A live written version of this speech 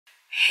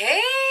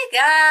Hey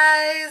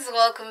guys,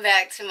 welcome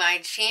back to my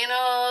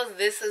channel.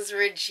 This is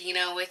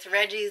Regina with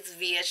Reggie's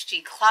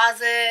VSG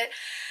Closet,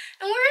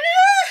 and we're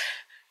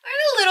in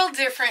a little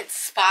different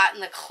spot in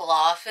the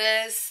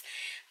office.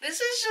 This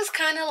is just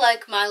kind of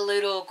like my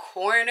little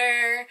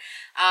corner.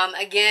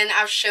 Again,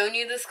 I've shown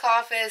you this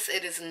office.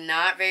 It is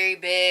not very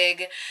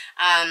big.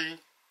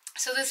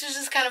 So this is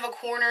just kind of a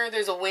corner.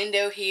 There's a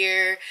window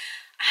here.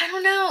 I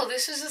don't know.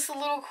 This is just a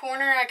little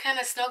corner I kind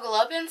of snuggle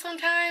up in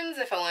sometimes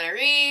if I want to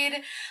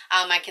read.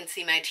 I can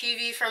see my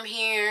TV from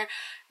here.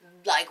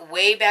 Like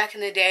way back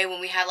in the day when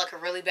we had like a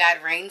really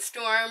bad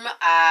rainstorm,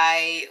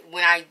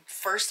 when I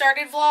first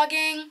started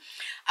vlogging,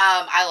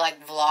 I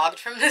like vlogged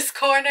from this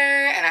corner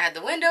and I had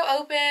the window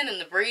open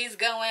and the breeze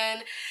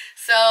going.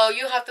 So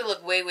you'll have to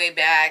look way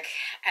back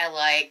at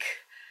like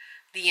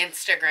the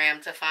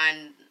Instagram to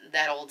find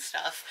that old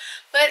stuff.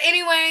 But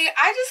anyway,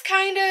 I just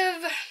kind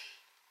of,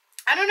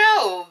 I don't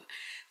know.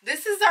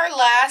 This is our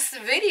last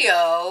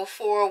video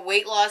for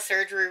weight loss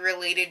surgery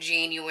related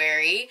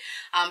January.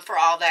 For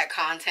all that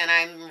content,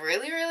 I'm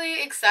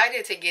really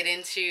excited to get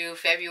into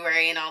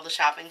February and all the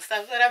shopping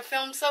stuff that I've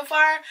filmed so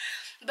far.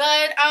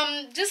 But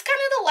just kind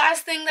of the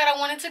last thing that I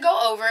wanted to go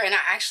over, and I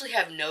actually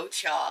have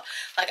notes, y'all.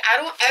 Like, I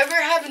don't ever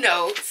have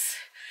notes,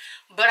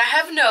 but I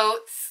have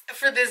notes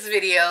for this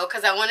video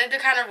because I wanted to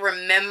kind of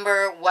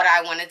remember what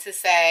I wanted to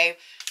say.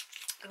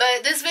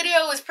 But this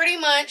video is pretty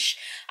much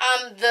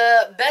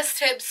the best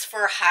tips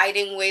for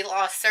hiding weight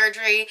loss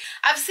surgery.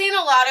 I've seen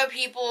a lot of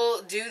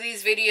people do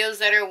these videos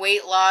that are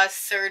weight loss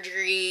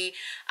surgery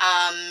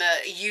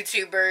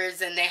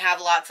YouTubers, and they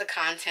have lots of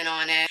content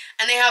on it.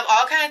 And they have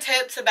all kind of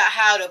tips about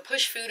how to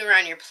push food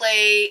around your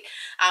plate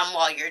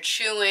while you're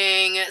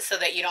chewing so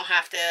that you don't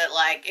have to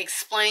like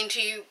explain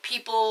to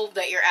people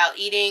that you're out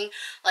eating,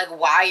 like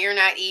why you're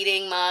not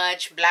eating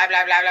much, blah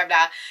blah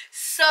blah.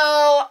 So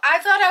I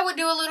thought I would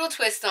do a little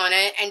twist on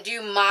it and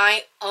do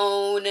my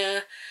own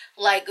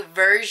like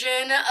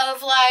version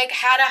of like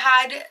how to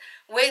hide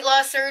weight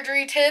loss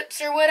surgery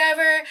tips or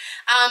whatever.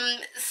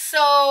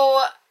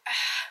 So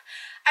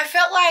I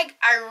felt like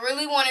I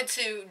really wanted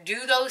to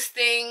do those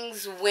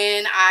things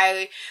when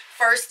I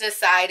first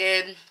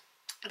decided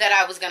that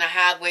I was going to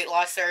have weight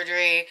loss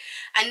surgery.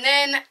 And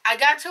then I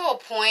got to a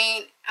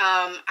point,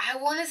 I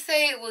want to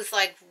say it was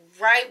like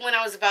right when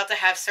I was about to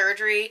have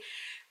surgery,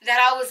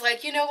 that I was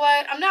like, you know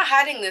what, I'm not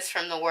hiding this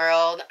from the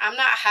world. I'm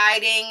not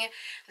hiding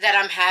that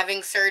I'm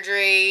having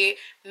surgery.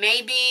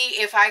 Maybe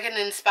if I can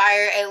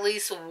inspire at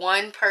least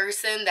one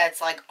person that's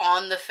like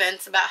on the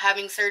fence about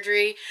having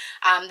surgery,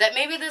 that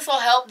maybe this will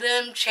help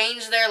them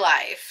change their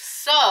life.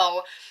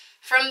 So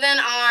from then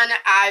on,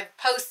 I've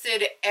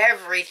posted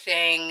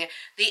everything,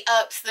 the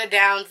ups, the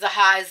downs, the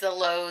highs, the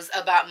lows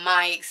about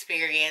my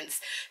experience.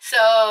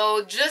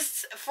 So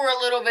just for a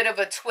little bit of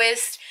a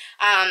twist,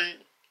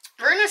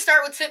 we're going to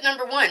start with tip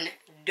number one.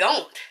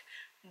 Don't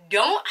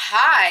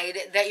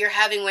hide that you're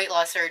having weight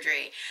loss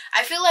surgery.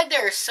 I feel like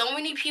there are so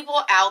many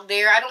people out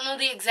there. I don't know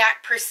the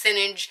exact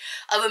percentage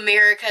of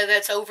America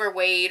that's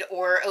overweight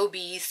or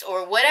obese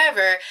or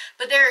whatever,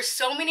 but there are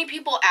so many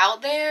people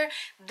out there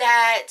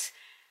that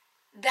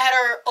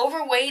are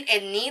overweight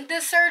and need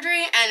this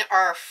surgery and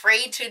are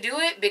afraid to do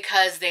it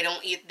because they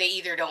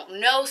either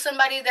don't know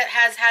somebody that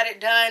has had it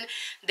done,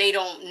 they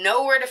don't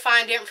know where to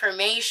find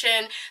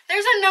information.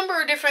 There's a number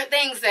of different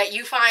things that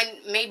you find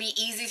maybe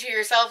easy to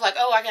yourself, like,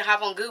 oh, I can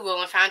hop on Google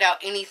and find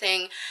out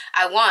anything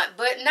I want.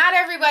 But not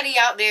everybody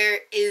out there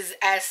is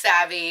as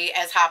savvy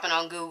as hopping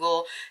on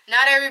Google.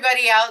 Not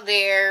everybody out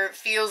there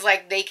feels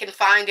like they can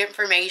find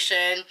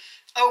information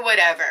or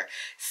whatever.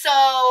 So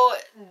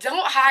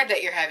don't hide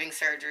that you're having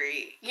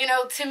surgery. You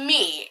know, to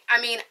me, I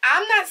mean,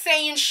 I'm not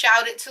saying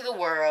shout it to the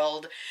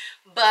world,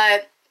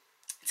 but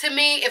to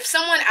me, if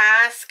someone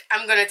asks,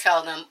 I'm going to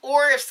tell them.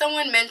 Or if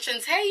someone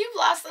mentions, hey, you've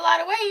lost a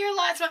lot of weight, you're a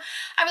lot small,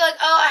 I'd be like,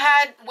 oh, I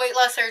had weight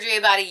loss surgery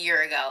about a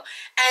year ago.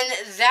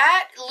 And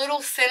that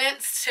little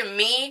sentence to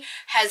me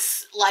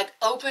has like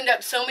opened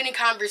up so many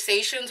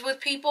conversations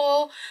with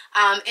people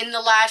in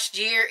the last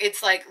year.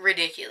 It's like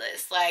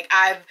ridiculous. Like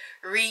I've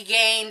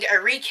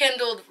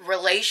rekindled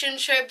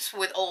relationships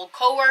with old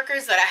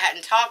coworkers that I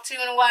hadn't talked to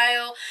in a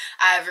while.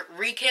 I've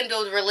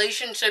rekindled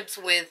relationships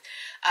with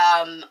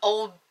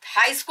old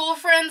high school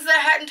friends that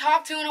I hadn't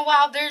talked to in a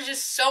while. There's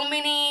just so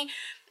many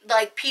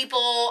like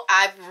people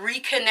I've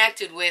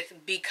reconnected with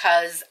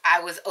because I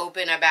was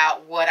open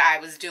about what I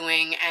was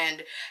doing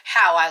and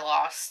how I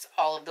lost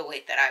all of the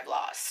weight that I've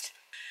lost.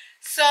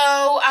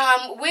 So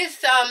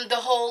with the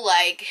whole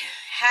like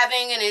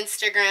having an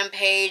Instagram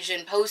page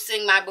and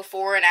posting my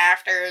before and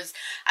afters,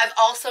 I've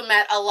also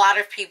met a lot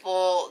of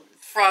people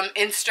from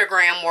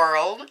Instagram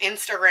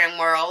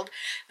world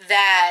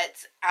that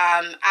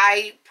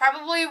I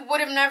probably would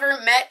have never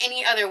met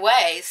any other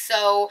way.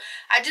 So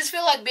I just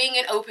feel like being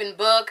an open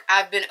book.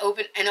 I've been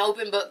an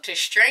open book to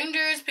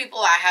strangers, people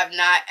I have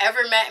not ever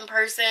met in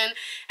person,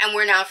 and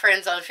we're now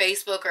friends on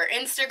Facebook or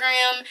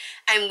Instagram,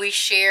 and we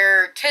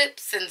share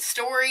tips and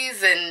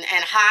stories and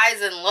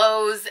highs and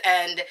lows,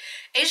 and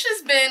it's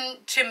just been,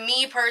 to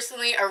me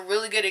personally, a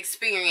really good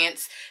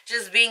experience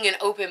just being an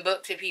open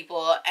book to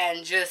people.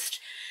 And just,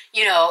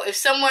 you know, if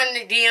someone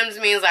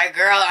DMs me and is like,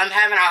 girl, I'm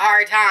having a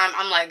hard time,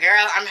 I'm like,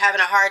 girl, I'm having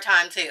a hard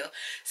time too.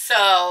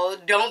 So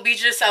don't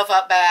beat yourself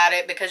up about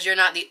it, because you're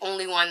not the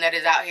only one that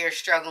is out here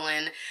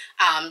struggling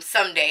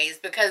some days,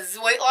 because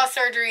weight loss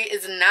surgery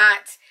is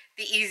not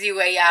the easy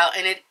way out,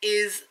 and it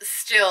is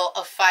still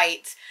a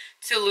fight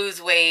to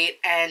lose weight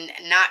and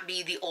not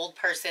be the old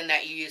person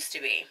that you used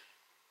to be.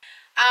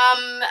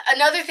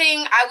 Another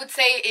thing I would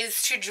say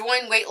is to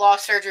join weight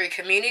loss surgery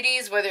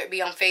communities, whether it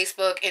be on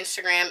Facebook,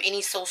 Instagram,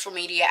 any social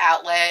media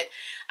outlet.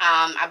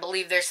 I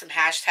believe there's some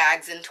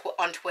hashtags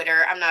on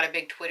Twitter. I'm not a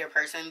big Twitter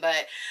person,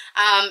 but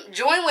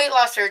join weight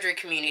loss surgery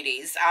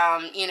communities.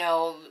 You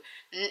know,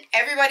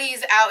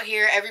 everybody's out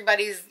here,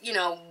 everybody's, you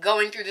know,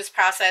 going through this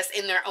process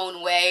in their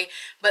own way,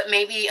 but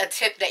maybe a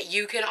tip that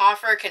you can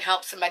offer can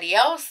help somebody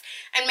else,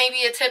 and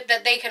maybe a tip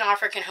that they can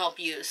offer can help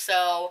you.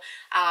 So,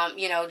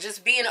 you know,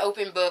 just be an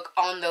open book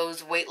on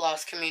those weight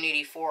loss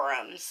community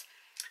forums.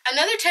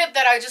 Another tip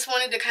that I just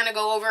wanted to kind of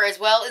go over as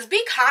well is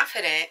be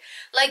confident.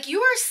 Like, you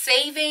are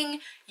saving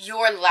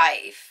your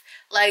life.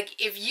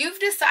 Like, if you've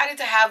decided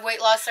to have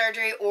weight loss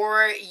surgery,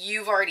 or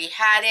you've already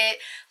had it,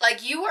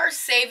 like, you are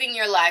saving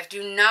your life.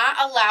 Do not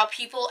allow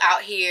people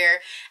out here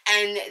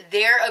and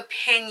their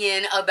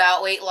opinion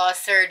about weight loss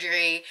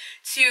surgery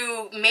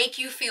to make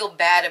you feel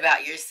bad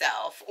about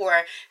yourself,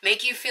 or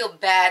make you feel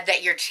bad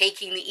that you're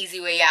taking the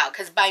easy way out,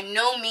 because by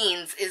no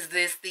means is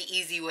this the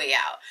easy way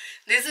out.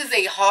 This is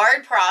a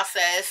hard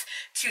process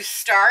to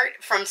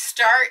start, from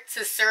start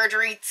to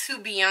surgery to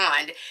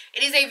beyond.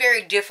 It is a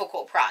very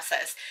difficult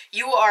process.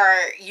 You are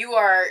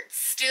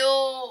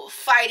still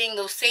fighting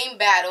those same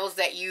battles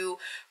that you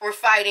were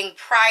fighting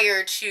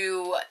prior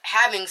to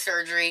having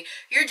surgery.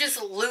 You're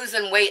just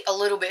losing weight a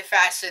little bit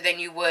faster than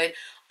you would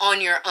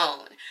on your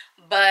own.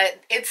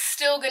 But it's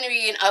still going to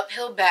be an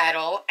uphill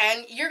battle,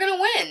 and you're going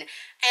to win.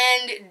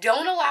 And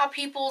don't allow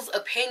people's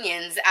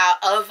opinions out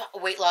of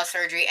weight loss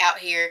surgery out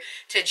here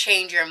to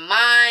change your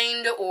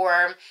mind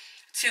or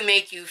to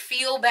make you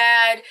feel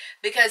bad.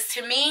 Because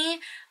to me,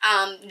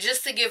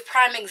 just to give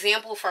prime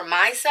example for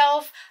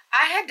myself,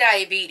 I had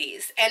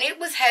diabetes, and it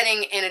was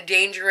heading in a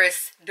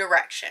dangerous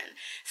direction.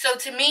 So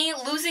to me,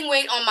 losing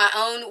weight on my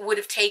own would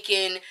have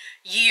taken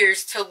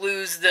years to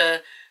lose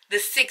the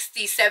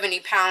 60,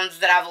 70 pounds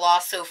that I've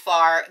lost so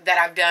far, that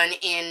I've done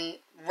in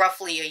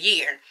roughly a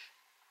year.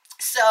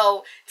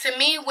 So to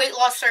me, weight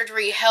loss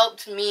surgery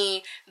helped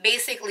me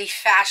basically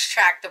fast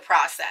track the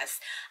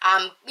process.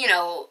 You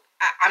know,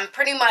 I'm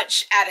pretty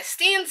much at a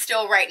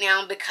standstill right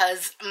now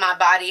because my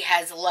body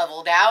has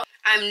leveled out.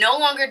 I'm no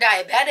longer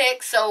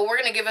diabetic, so we're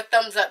going to give a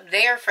thumbs up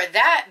there for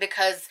that,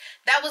 because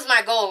that was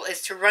my goal,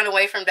 is to run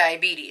away from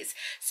diabetes.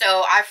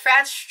 So I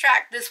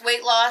fast-tracked this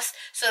weight loss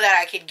so that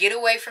I could get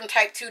away from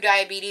type 2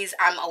 diabetes.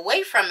 I'm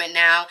away from it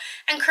now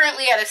and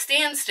currently at a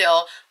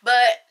standstill,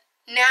 but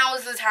now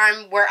is the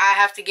time where I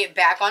have to get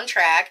back on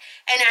track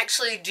and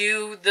actually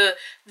do the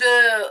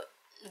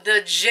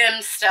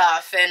gym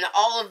stuff and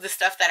all of the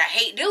stuff that I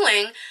hate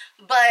doing.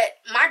 But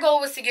my goal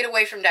was to get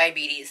away from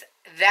diabetes.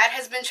 That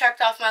has been checked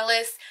off my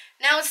list.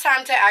 Now it's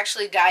time to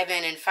actually dive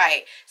in and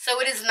fight. So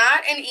it is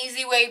not an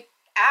easy way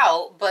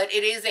out, but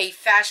it is a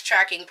fast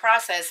tracking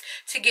process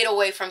to get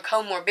away from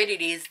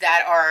comorbidities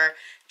that are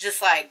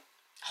just like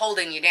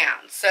holding you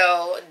down.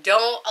 So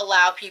don't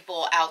allow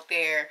people out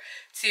there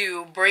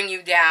to bring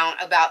you down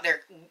about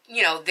their,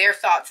 you know, their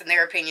thoughts and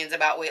their opinions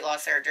about weight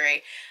loss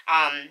surgery.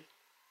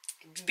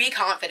 Be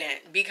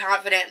confident. Be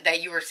confident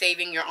that you are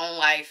saving your own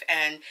life,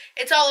 and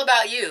it's all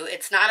about you.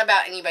 It's not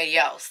about anybody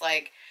else.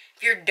 Like,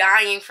 if you're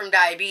dying from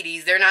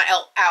diabetes, they're not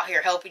out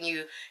here helping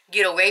you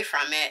get away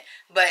from it,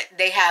 but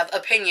they have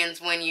opinions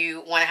when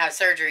you want to have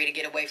surgery to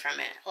get away from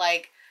it.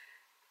 Like,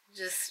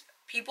 just,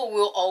 people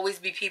will always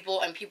be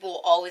people, and people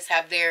will always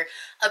have their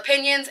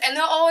opinions, and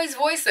they'll always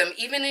voice them,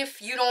 even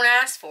if you don't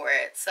ask for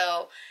it.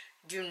 So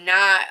do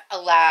not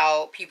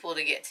allow people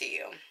to get to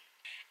you.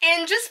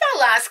 And just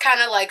my last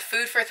kind of like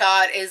food for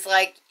thought is,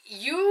 like,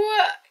 you,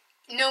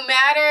 no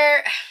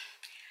matter,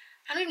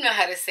 I don't even know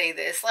how to say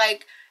this,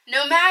 like,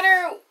 no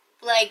matter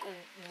like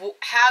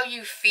how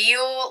you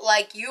feel,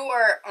 like, you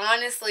are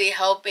honestly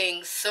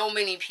helping so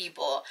many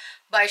people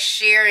by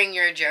sharing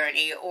your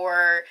journey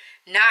or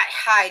not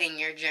hiding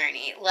your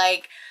journey.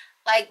 Like,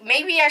 Like,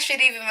 maybe I should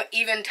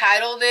even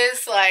title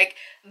this, like,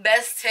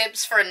 best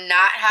tips for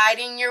not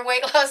hiding your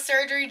weight loss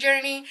surgery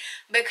journey,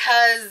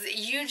 because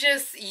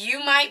you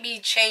might be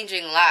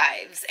changing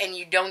lives and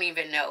you don't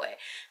even know it.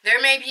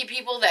 There may be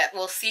people that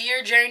will see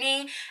your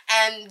journey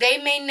and they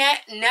may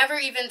never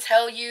even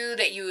tell you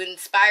that you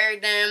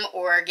inspired them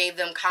or gave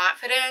them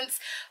confidence,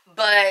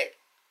 but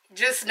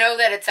just know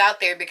that it's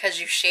out there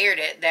because you shared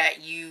it,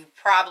 that you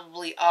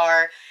probably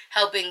are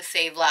helping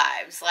save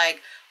lives.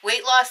 Like,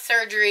 weight loss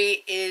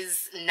surgery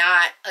is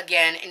not,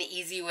 again, an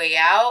easy way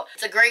out.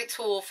 It's a great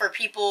tool for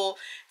people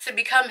to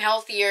become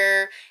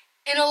healthier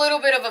in a little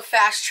bit of a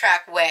fast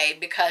track way,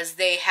 because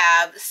they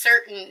have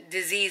certain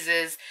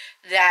diseases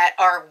that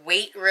are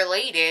weight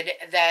related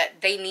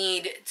that they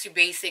need to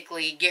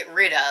basically get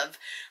rid of,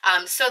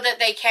 so that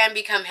they can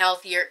become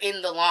healthier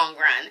in the long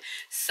run.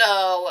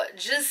 So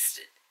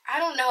just, I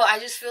don't know, I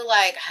just feel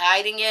like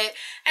hiding it,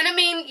 and I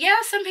mean, yeah,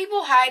 some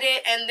people hide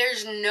it, and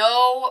there's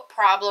no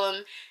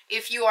problem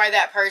if you are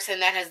that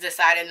person that has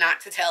decided not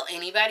to tell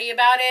anybody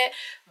about it.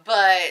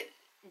 But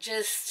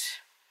just,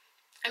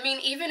 I mean,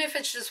 even if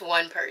it's just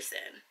one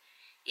person,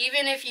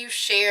 even if you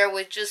share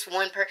with just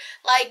one person,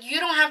 like, you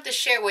don't have to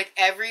share with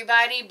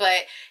everybody,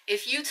 but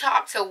if you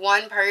talk to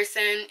one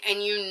person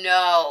and you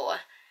know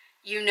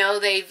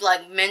they've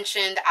like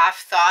mentioned, I've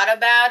thought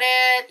about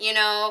it,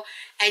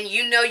 and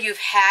you've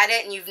had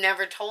it and you've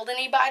never told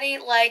anybody,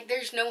 like,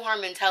 there's no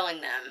harm in telling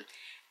them.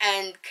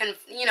 And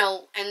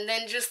and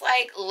then just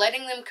like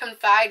letting them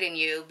confide in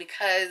you,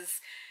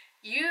 because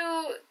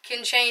you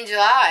can change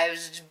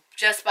lives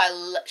just by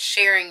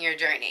sharing your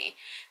journey.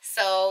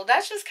 So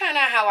that's just kind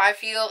of how I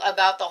feel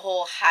about the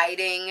whole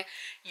hiding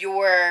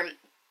your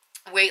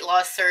weight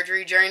loss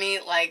surgery journey.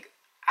 Like,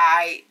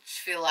 I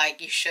feel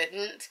like you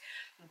shouldn't.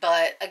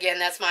 But again,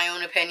 that's my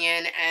own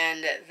opinion,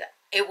 and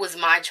it was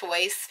my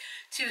choice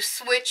to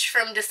switch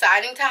from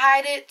deciding to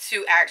hide it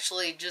to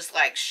actually just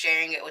like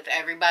sharing it with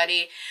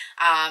everybody.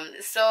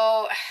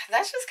 So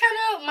that's just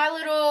kind of my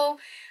little,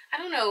 I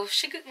don't know,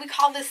 we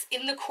call this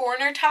in the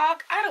corner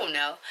talk? I don't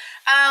know.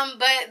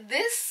 But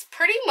this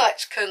pretty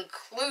much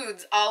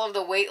concludes all of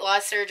the weight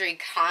loss surgery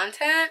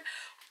content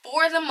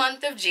for the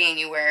month of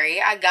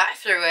January. I got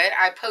through it.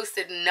 I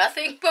posted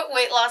nothing but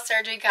weight loss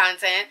surgery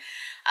content.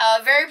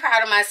 Very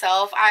proud of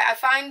myself. I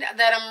find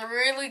that I'm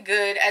really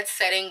good at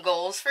setting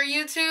goals for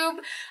YouTube.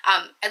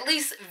 At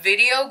least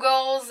video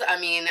goals. I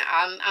mean,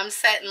 I'm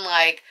setting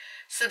like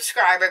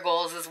subscriber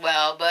goals as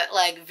well, but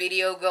like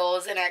video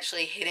goals and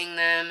actually hitting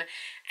them.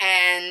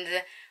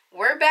 And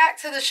we're back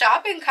to the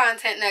shopping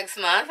content next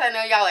month. I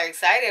know y'all are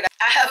excited.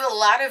 I have a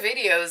lot of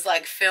videos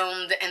like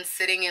filmed and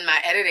sitting in my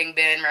editing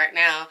bin right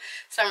now,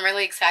 so I'm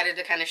really excited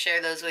to kind of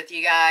share those with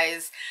you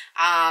guys.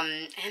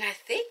 And I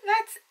think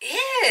that's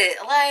it.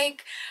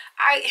 Like,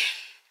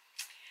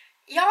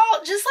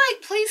 y'all just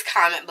like please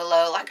comment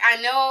below. Like, I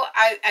know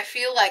I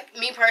feel like,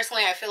 me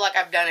personally, I feel like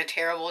I've done a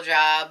terrible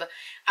job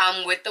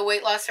with the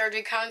weight loss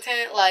surgery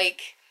content.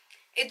 Like,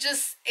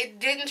 it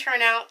didn't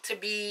turn out to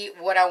be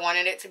what I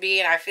wanted it to be,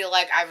 and I feel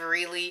like I've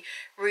really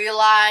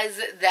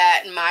realized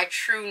that my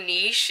true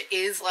niche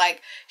is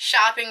like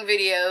shopping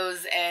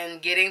videos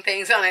and getting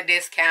things on a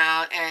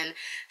discount and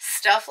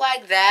stuff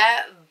like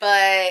that.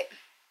 But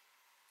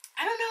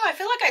I don't know, I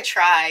feel like I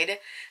tried.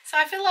 So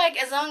I feel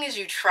like as long as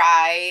you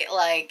try,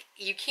 like,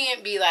 you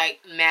can't be like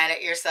mad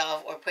at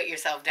yourself or put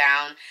yourself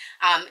down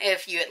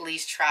if you at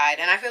least tried.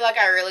 And I feel like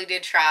I really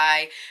did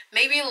try.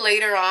 Maybe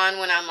later on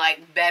when I'm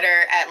like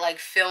better at like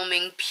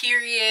filming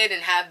period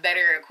and have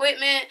better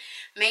equipment,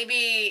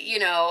 maybe,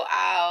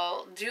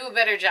 I'll do a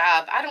better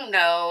job. I don't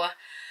know.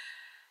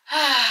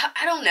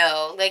 I don't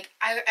know. Like,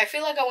 I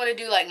feel like I want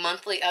to do like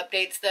monthly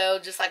updates though,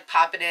 just like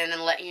pop it in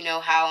and let you know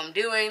how I'm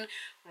doing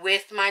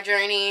with my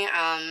journey.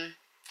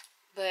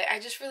 But I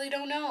just really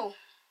don't know.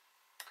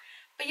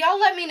 But y'all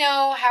let me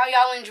know how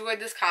y'all enjoyed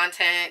this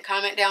content.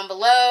 Comment down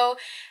below.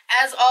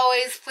 As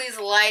always, please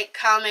like,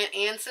 comment,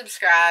 and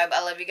subscribe.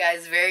 I love you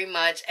guys very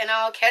much, and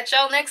I'll catch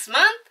y'all next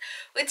month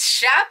with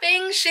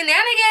shopping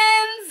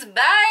shenanigans.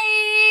 Bye!